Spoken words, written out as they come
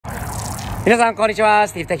皆さんこんにちは。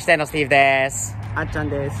スティーブ的視点のスティーブです。あっちゃん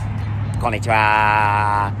です。こんにち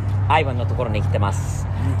は。アイバンのところに来てます。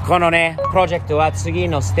このねプロジェクトは次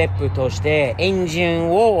のステップとしてエンジン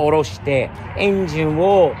を下ろしてエンジン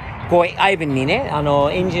をこうアイバンにね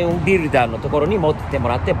エンジンビルダーのところに持ってっても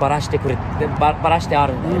らってバラしてあ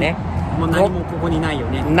るんだよね、もう何もここにないよ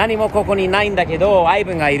ね。何もここにないんだけどアイ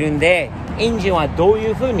バンがいるんでエンジンはどうい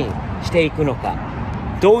う風にしていくのか、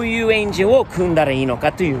どういうエンジンを組んだらいいの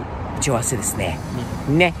かという打ち合わせですね、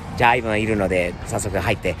じゃあアイバンがいるので早速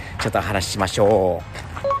入ってちょっと話しましょ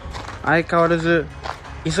う。相変わらず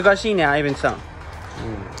忙しいね、アイベンさん。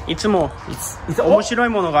いつも面白い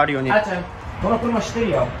ものがあるよね。あっちゃん、この車知ってる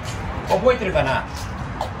よ。覚えてるかな。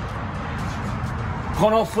こ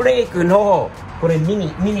のフレークのこれミ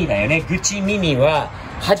ニだよね。グチミニは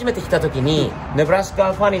初めて来た時にネブラス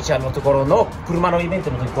カファニチャーのところの車のイベント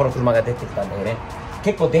の時この車が出てきたんだよね。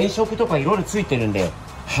結構電飾とかいろいろついてるんで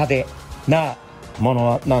派手なも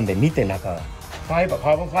のなんで見て中カーボン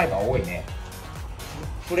ファイバー多いね。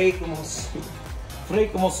フレーク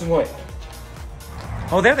もすごい。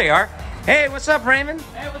Oh, there they are. Hey, what's up, Raymond?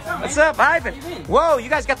 Hey, what's up, man? What's up, Ivan? How you been? Whoa, you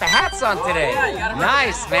guys got the hats on today. Yeah, you got 'em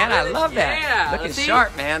Nice, on. man. I love that. Yeah, Looking let's see.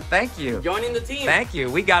 sharp, man. Thank you. Joining the team. Thank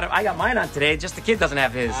you. I got mine on today. Just the kid doesn't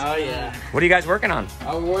have his. Oh yeah. What are you guys working on?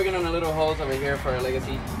 We're working on a little hose over here for our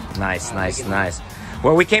legacy. Nice.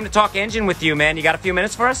 Well, we came to talk engine with you, man. You got a few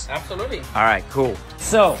minutes for us? Absolutely. All right, cool.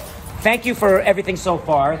 So, thank you for everything so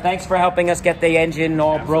far. Thanks for helping us get the engine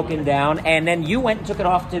all broken down. And then you went and took it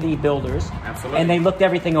off to the builders. Absolutely. And they looked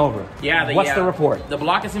everything over. Yeah. What's the report? The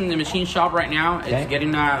block is in the machine shop right now. It's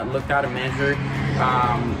getting looked at and measured.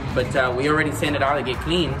 But we already sent it out to get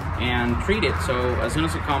clean and treated. So as soon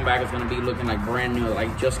as it comes back, it's going to be looking like brand new,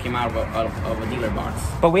 like just came out of a dealer box.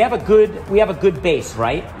 But we have a good base,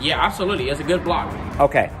 right? Yeah, absolutely. It's a good block.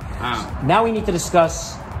 Okay. Now we need to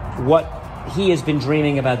discuss what he has been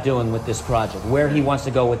dreaming about doing with this project, where he wants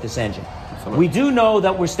to go with this engine. Absolutely. We do know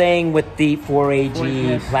that we're staying with the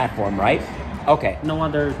 4AG platform, right? Okay.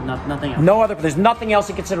 Nothing else. There's nothing else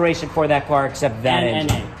in consideration for that car except that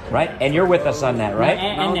engine, right? And you're with us on that,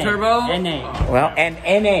 right? No turbo. NA. Well, and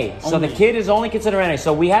NA. So the kid is only considering NA.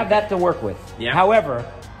 So we have that to work with. Yeah. However,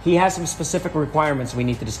 he has some specific requirements we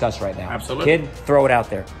need to discuss right now. Absolutely. Kid, throw it out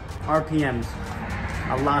there. RPMs.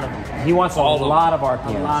 A lot of them. He wants a lot of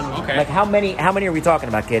RPMs. A lot of them. Okay. Like how many are we talking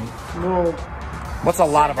about, kid? Well, What's a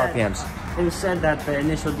lot of RPMs? it was said that the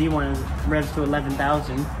initial D1 revs to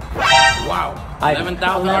 11,000. Wow. I-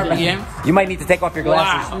 11,000 RPM. You might need to take off your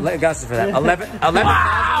glasses. Wow. Glasses for that. 11,000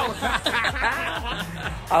 Wow.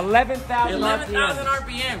 11,000 11,000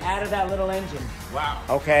 RPMs RPM. out of that little engine. Wow.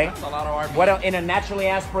 Okay. That's a lot of RPM. What else? In a naturally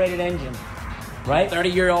aspirated engine, right?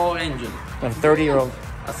 30-year-old engine. A 30-year-old.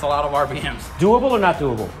 That's a lot of RPMs. Doable or not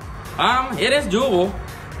doable? It is doable.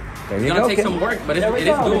 There It's you gonna go. take kid. some work, but it is There we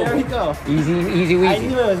doable. go. Easy I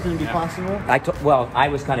knew weasy. it was going to be possible. I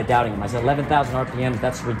was kind of doubting him. I said 11,000 RPMs.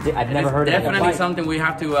 That's ridiculous. I've never heard of it. Definitely something we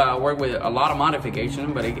have to work with a lot of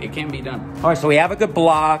modification, but it can be done. All right, so we have a good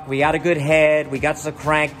block. We got a good head. We got some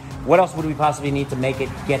crank. What else would we possibly need to make it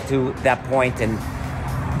get to that point? And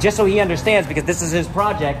just so he understands, because this is his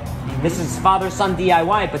project, this is father-son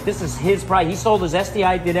DIY, but this is his project. He sold his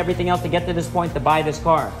STI, did everything else to get to this point to buy this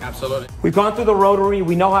car. Absolutely. We've gone through the rotary.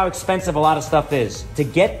 We know how expensive a lot of stuff is. To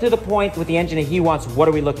get to the point with the engine that he wants, what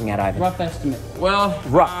are we looking at, Ivan? Rough estimate. Well,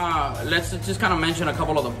 Rough. let's just kind of mention a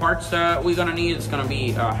couple of the parts that we're gonna need. It's gonna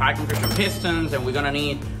be high compression pistons, and we're gonna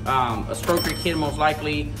need a stroker kit most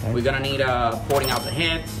likely. Okay. We're gonna need porting out the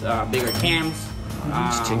heads, bigger cams.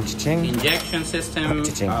 Injection system,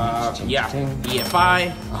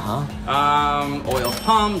 EFI, oil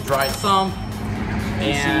pump, dry sump,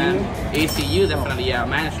 and ECU definitely,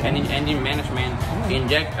 engine management,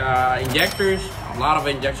 injectors, a lot of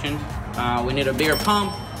injection. We need a bigger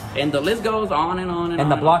pump, and the list goes on and on and on.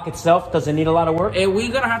 And the block itself, does it need a lot of work?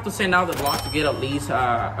 We're gonna have to send out the block to get at least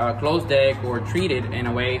a closed deck or treated in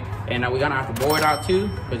a way, and we're gonna have to bore it out too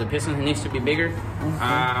because the piston needs to be bigger.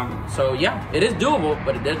 So yeah, it is doable,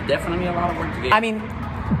 but there's definitely a lot of work to get. I mean,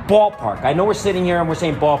 ballpark. I know we're sitting here and we're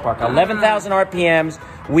saying ballpark. 11,000 RPMs.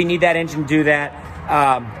 We need that engine to do that.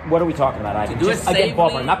 What are we talking about, Ivan? To do it safely, again,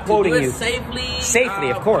 ballpark. I'm not quoting you.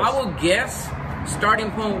 Safely, of course. I will guess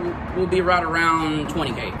starting point will be right around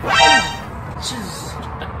 20K.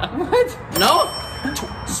 What? No?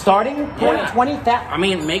 Starting point 20,000? I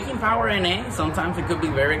mean, making power NA, sometimes it could be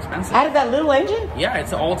very expensive. Out of that little engine? Yeah,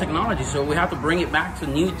 it's all technology, so we have to bring it back to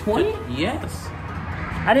new 20? Yes.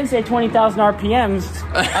 I didn't say 20,000 RPMs.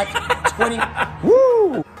 20.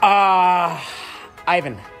 Woo!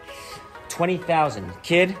 Ivan, 20,000.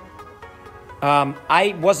 Kid, I'm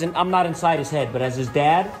not inside his head, but as his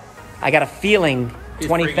dad, I got a feeling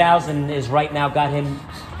 20,000 is right now got him.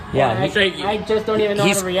 Yeah, I just don't even know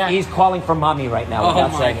how to react. He's calling for mommy right now. Oh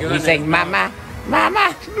without my saying it. goodness. He's saying mama,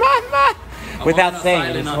 mama, mama, without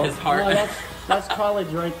saying it. On his heart. No, that's college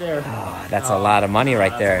right there. Oh, that's a lot of money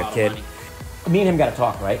right there, kid. Me and him got to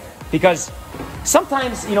talk, right? Because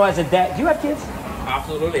sometimes, you know, as a dad, do you have kids?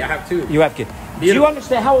 Absolutely, I have 2. You have kids. Do you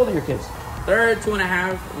understand? How old are your kids? They're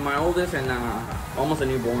 2.5, my oldest, and almost a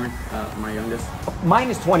newborn, my youngest. Mine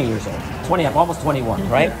is 20 years old, 20, almost 21,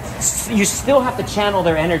 right? You still have to channel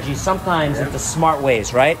their energy sometimes into smart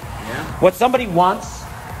ways, right? Yeah. What somebody wants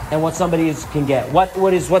and what somebody can get. What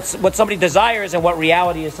somebody desires and what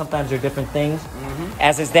reality is sometimes are different things.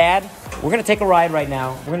 As his dad, we're going to take a ride right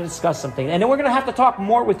now. We're going to discuss something. And then we're going to have to talk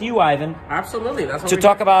more with you, Ivan. Absolutely. That's what to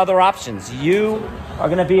talk about other options. You are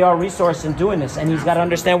going to be our resource in doing this, and he's got to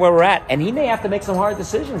understand where we're at. And he may have to make some hard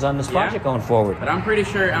decisions on this project going forward. But I'm pretty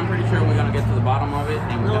sure we're going to get to the bottom of it.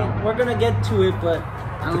 And We're going to get to it, but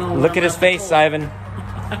I don't know. Look at his face, Ivan.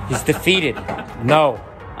 He's defeated. No.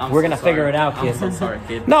 We're going to figure it out, kid. I'm so sorry,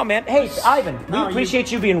 kid. No, man. Hey, Ivan, we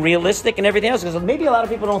appreciate you being realistic and everything else, because maybe a lot of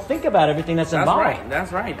people don't think about everything that's involved.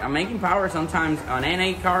 That's right. I'm making power sometimes on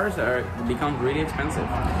NA cars becomes really expensive.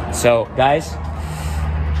 So, guys,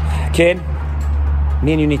 kid,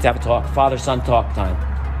 me and you need to have a talk. Father-son talk time.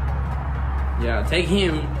 Yeah, take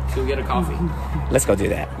him to get a coffee. Let's go do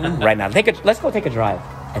that right now. Let's go take a drive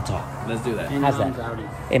and talk. Let's do that. How's that?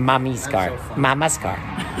 In Mommy's car. so fun. Mama's car.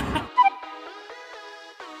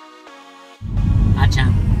 あちゃ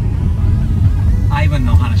ん、アイバン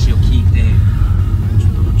の話を聞いてちょ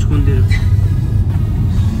っと落ち込んでる。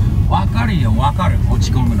わかるよ、わかる。落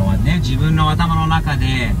ち込むのはね、自分の頭の中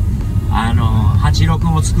で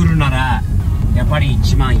86を作るならやっぱり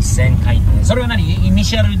11000回転。それは何？イニ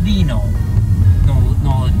シャル D の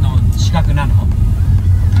資格なの？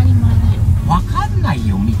当たり前だよ。わかんない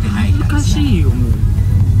よ、見てないから。難しいよ、もう。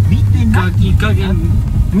見てない。いい加減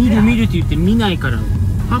見るって言って見ないから。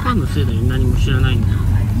パパのせいだよ、何も知らないんだ。いい、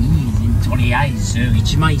とりあえず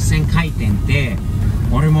11000回転って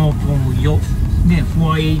俺もこうね、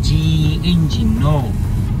4AG エンジンの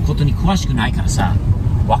ことに詳しくないからさ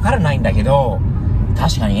分からないんだけど、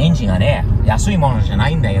確かにエンジンがね安いものじゃな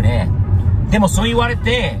いんだよね。でもそう言われ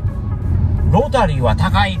てロータリーは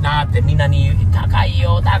高いなってみんなに高い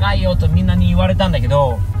よとみんなに言われたんだけ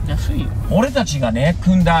ど、安いよ。俺たちがね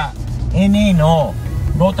組んだ NA の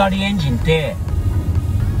ロータリーエンジンって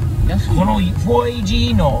この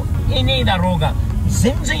 4AG の NA だろうが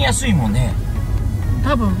全然安いもんね。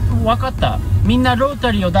多分分かった。みんなロー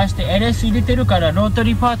タリーを出して LS 入れてるからロータ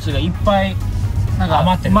リーパーツがいっぱいなんか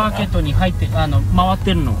マーケットに入って回っ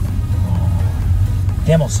てるの。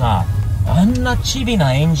でもさ、あんなチビ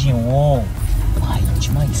なエンジンを、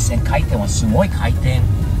11000回転はすごい回転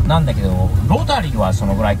なんだけど、ロータリーはそ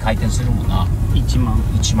のぐらい回転するもんな。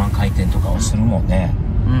1万回転とかはするもんね。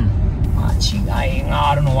違いが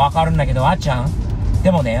あるの分かるんだけど、あっちゃんで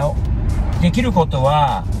もね、できること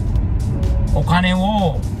はお金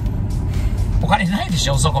ないでし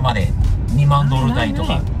ょ、そこまで2万ドル台と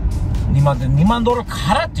か2万ドル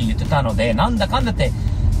からって言ってたので、なんだかんだって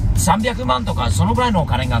300万とかそのぐらいのお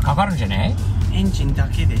金がかかるんじゃない？エンジンだ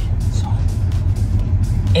けで。そう、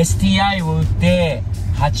 STI を売って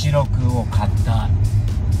86を買った。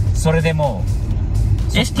それでも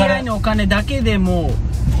STI のお金だけでも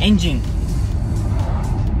エンジンっ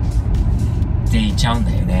て言っちゃうん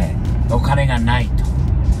だよね。お金がないと。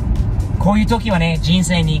こういう時はね、人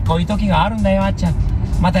生にこういう時があるんだよ、あっちゃん。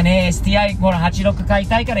またね、STI、この86買い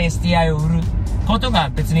たいから STI を売ることが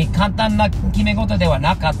別に簡単な決め事では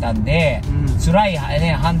なかったんで、辛い、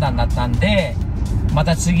ね、判断だったんで、ま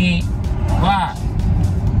た次は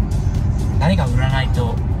何か売らない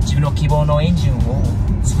と自分の希望のエンジンを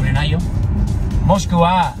作れないよ。もしく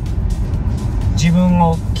は自分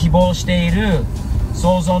を希望している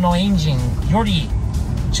想像のエンジンより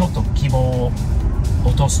ちょっと希望を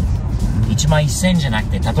落とす。11000じゃなく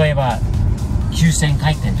て、例えば9000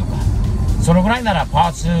回転とか、そのぐらいならパ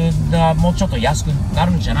ーツがもうちょっと安くな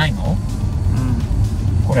るんじゃないの？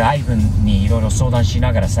これアイブンにいろいろ相談し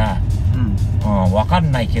ながらさ、分か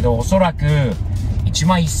んないけど、おそらく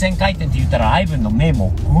11000回転って言ったらアイブンの目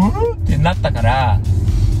もうーってなったから、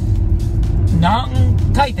何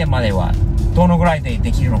回転まではどのぐらいで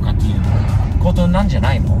できるのかっていうことなんじゃ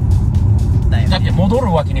ないの？だって戻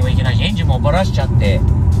るわけにはいけないし、エンジンもばらしちゃって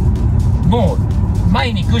もう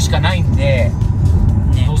前に行くしかないんで、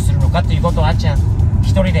どうするのかっていうことをあっちゃん一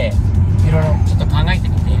人でいろいろちょっと考えて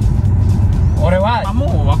みて。俺は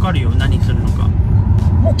もう分かるよ、何するのか。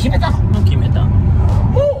もう決めたの？もう決めた。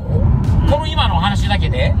もう、この今の話だけ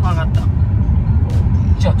で？分かった。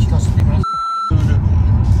じゃあ聞かせてください。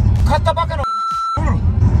買ったばかの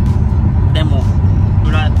でも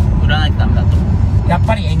売らないとダメだと。やっ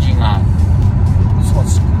ぱりエンジンがそう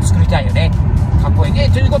作りたいよね。かっこいいね。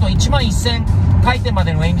ということは1万1000回転ま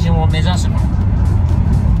でのエンジンを目指すの。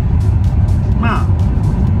まあ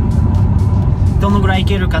どのぐらいい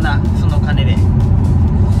けるかな、そのお金で。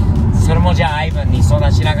それもじゃあアイバンに相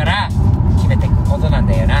談しながら決めていくことなん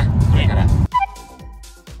だよな、これから。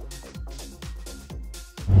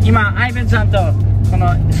今アイバンさんとこ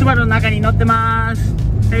のスバルの中に乗ってます。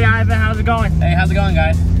 Hey Ivan, how's it going? Hey, how's it going,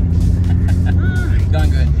 guys? Going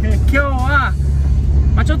good. 今日は、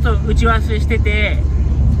まあ、ちょっと打ち合わせしてて、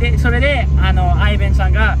でそれでアイバンさ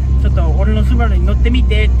んがちょっと俺のスバルに乗ってみ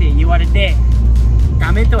てって言われて、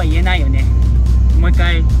ダメとは言えないよね。もう一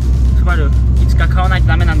回スバルいつか買わないと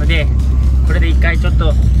ダメなので、これで一回ちょっと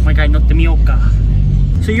もう一回乗ってみようか。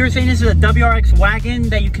So you're saying this is a WRX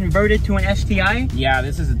wagon that you converted to an STI? Yeah,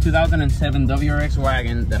 this is a 2007 WRX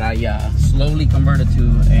wagon that I slowly converted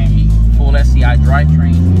to a full STI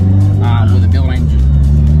drivetrain with a built engine.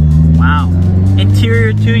 Wow.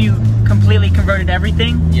 Interior too, you completely converted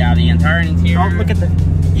everything? Yeah, the entire interior. Oh, look at the...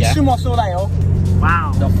 Yeah.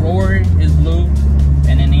 Wow. The floor is blue,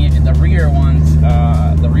 and then the rear ones,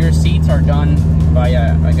 the rear seats are done by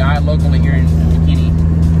a guy locally here in McKinney.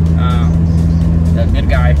 A good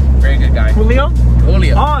guy, very good guy. Julio?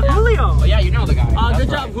 Julio. Oh, yeah. Julio. Oh, yeah, you know the guy. Oh, That's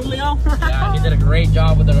good right. job, Julio. Yeah, he did a great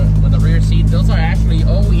job with the rear seats. Those are actually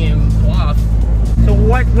OEM cloth. So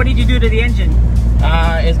what did you do to the engine?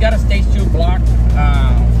 It's got a stage 2 block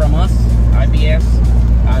from us, IBS.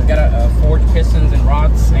 It's got a forged pistons and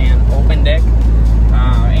rods and open deck,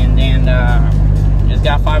 and then it's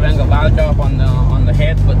got 5-angle valve job on the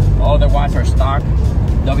heads, but all the wires are stock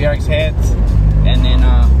WRX heads, and then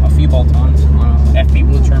a few bolt-ons on a FP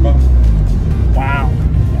Blue turbo. Wow.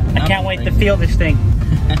 I can't wait to feel this thing.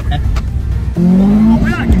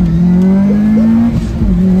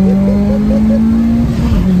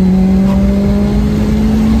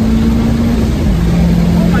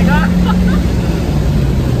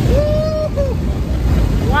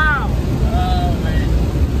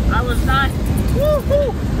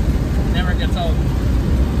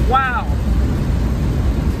 Wow.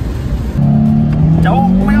 Oh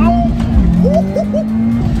my god. Oh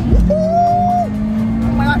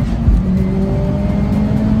my god.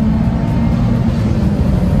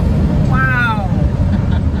 Wow.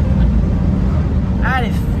 That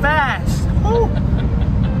is fast.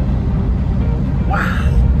 Wow.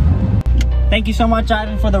 Thank you so much,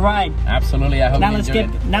 Ivan, for the ride. Absolutely. I hope you enjoyed it.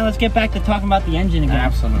 Now let's get back to talking about the engine again.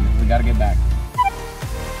 Absolutely. We got to get back.